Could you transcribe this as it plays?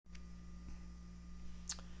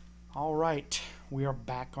Alright, we are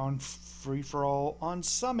back on free-for-all on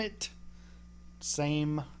Summit.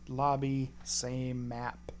 Same lobby, same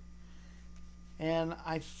map. And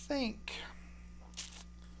I think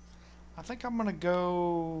I'm gonna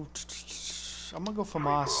go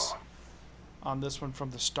FAMAS on this one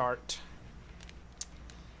from the start.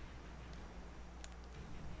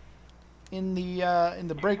 In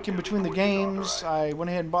the break in between the games, I went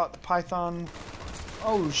ahead and bought the Python.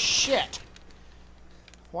 Oh shit!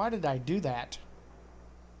 Why did I do that?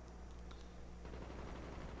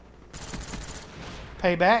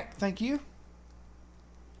 Payback, thank you.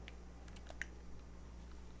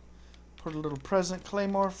 Put a little present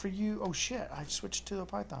claymore for you. Oh shit, I switched to a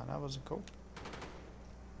Python. That wasn't cool.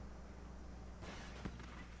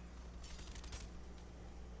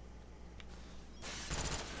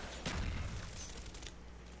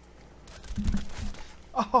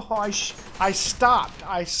 Oh, I stopped.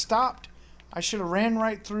 I should have ran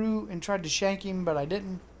right through and tried to shank him, but I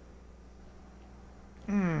didn't.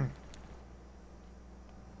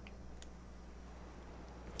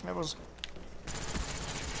 That was...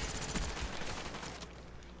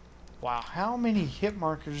 Wow, how many hit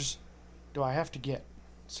markers do I have to get?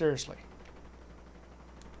 Seriously.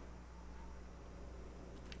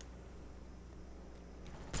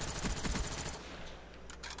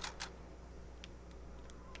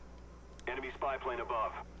 Enemy spy plane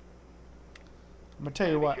above. I'm gonna tell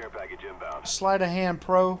you what, Care package inbound. Sleight of Hand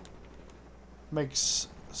Pro makes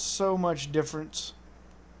so much difference.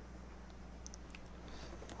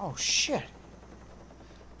 Oh shit.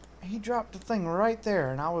 He dropped the thing right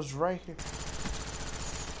there and I was right here.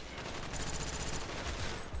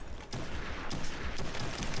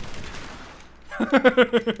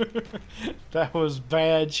 That was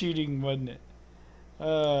bad cheating, wasn't it?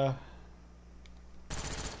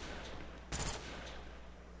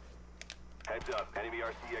 Heads up, enemy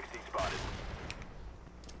RCXD spotted.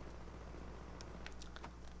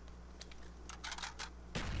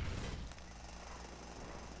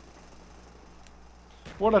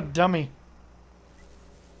 What a dummy.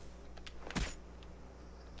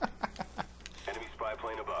 Enemy spy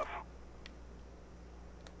plane above.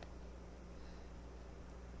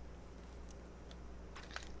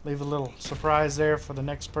 Leave a little surprise there for the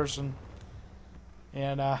next person.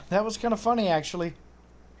 And that was kind of funny, actually.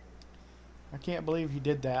 I can't believe he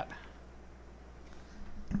did that.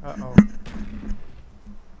 Uh-oh.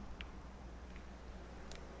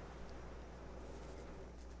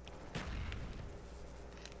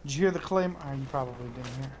 Did you hear the claim? Oh, you probably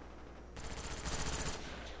didn't hear.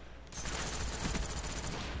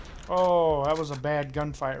 Oh, that was a bad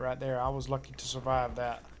gunfight right there. I was lucky to survive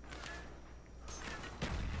that.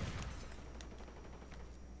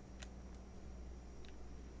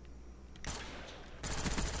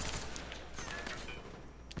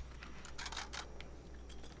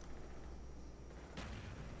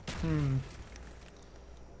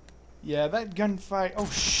 Yeah, that gunfight... Oh,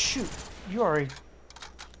 shoot. You are a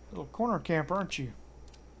little corner camper, aren't you?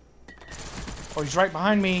 Oh, he's right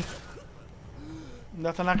behind me.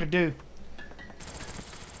 Nothing I could do.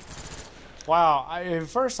 Wow. At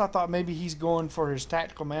first, I thought maybe he's going for his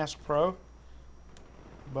Tactical Mask Pro.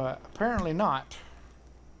 But apparently not.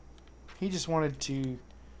 He just wanted to... He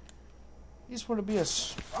just wanted to be a...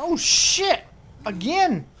 Oh, shit!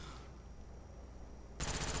 Again!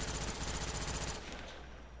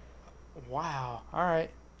 Wow. Alright.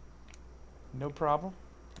 No problem.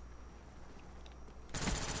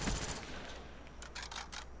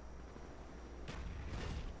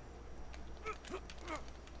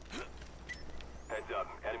 Heads up,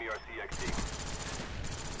 enemy RCXD.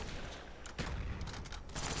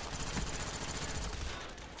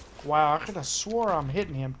 Wow, I could have swore I'm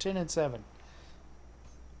hitting him 10 and 7.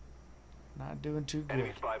 Not doing too good.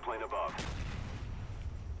 Enemy spy plane above.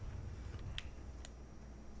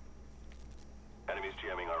 Enemies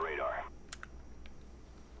jamming our radar.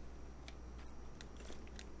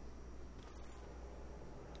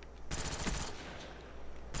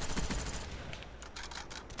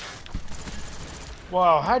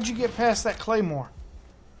 Wow, how'd you get past that claymore?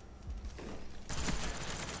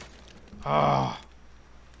 Ah,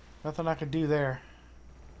 nothing I could do there.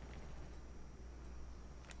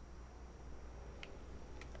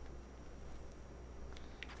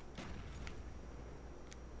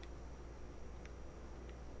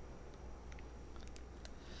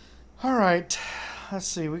 All right, let's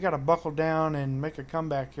see. We got to buckle down and make a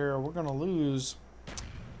comeback here. We're going to lose.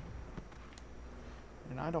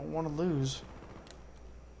 And I don't want to lose.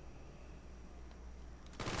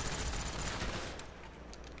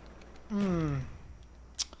 Enemy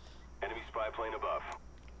spy plane above.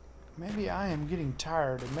 Maybe I am getting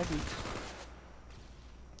tired,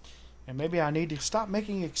 and maybe I need to stop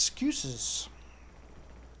making excuses.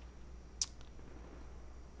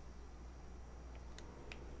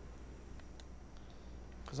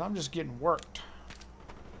 Because I'm just getting worked.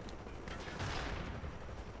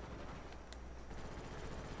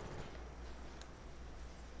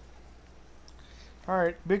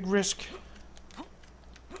 Alright, big risk.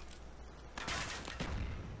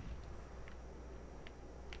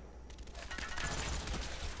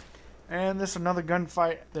 And this is another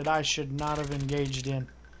gunfight that I should not have engaged in.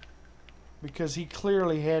 Because he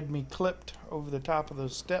clearly had me clipped over the top of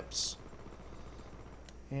those steps.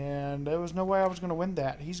 And there was no way I was going to win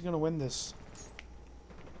that. He's going to win this.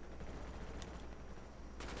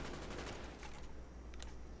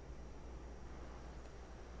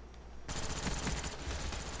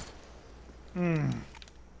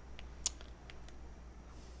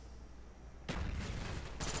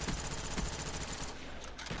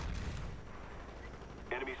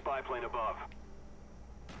 Enemy spy plane above.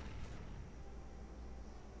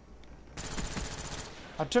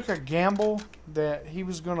 I took a gamble that he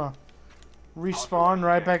was going to respawn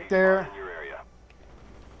right back there. In your area.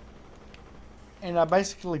 And I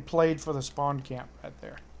basically played for the spawn camp right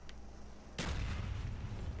there.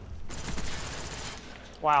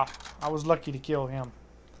 Wow, I was lucky to kill him.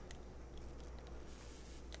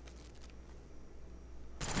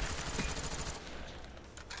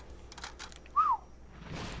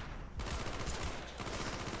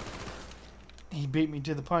 He beat me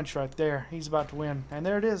to the punch right there. He's about to win. And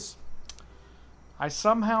there it is. I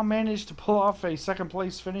somehow managed to pull off a second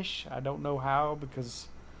place finish. I don't know how, because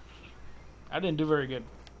I didn't do very good.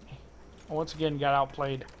 I once again got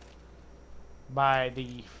outplayed by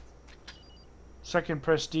the second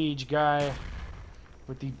prestige guy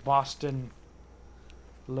with the Boston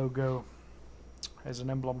logo as an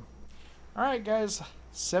emblem. Alright guys,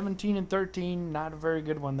 17 and 13, not a very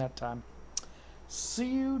good one that time. See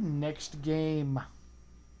you next game.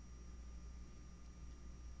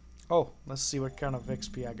 Oh, let's see what kind of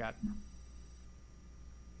XP I got.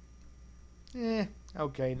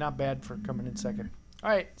 Okay, not bad for coming in second.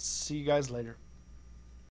 Alright, see you guys later.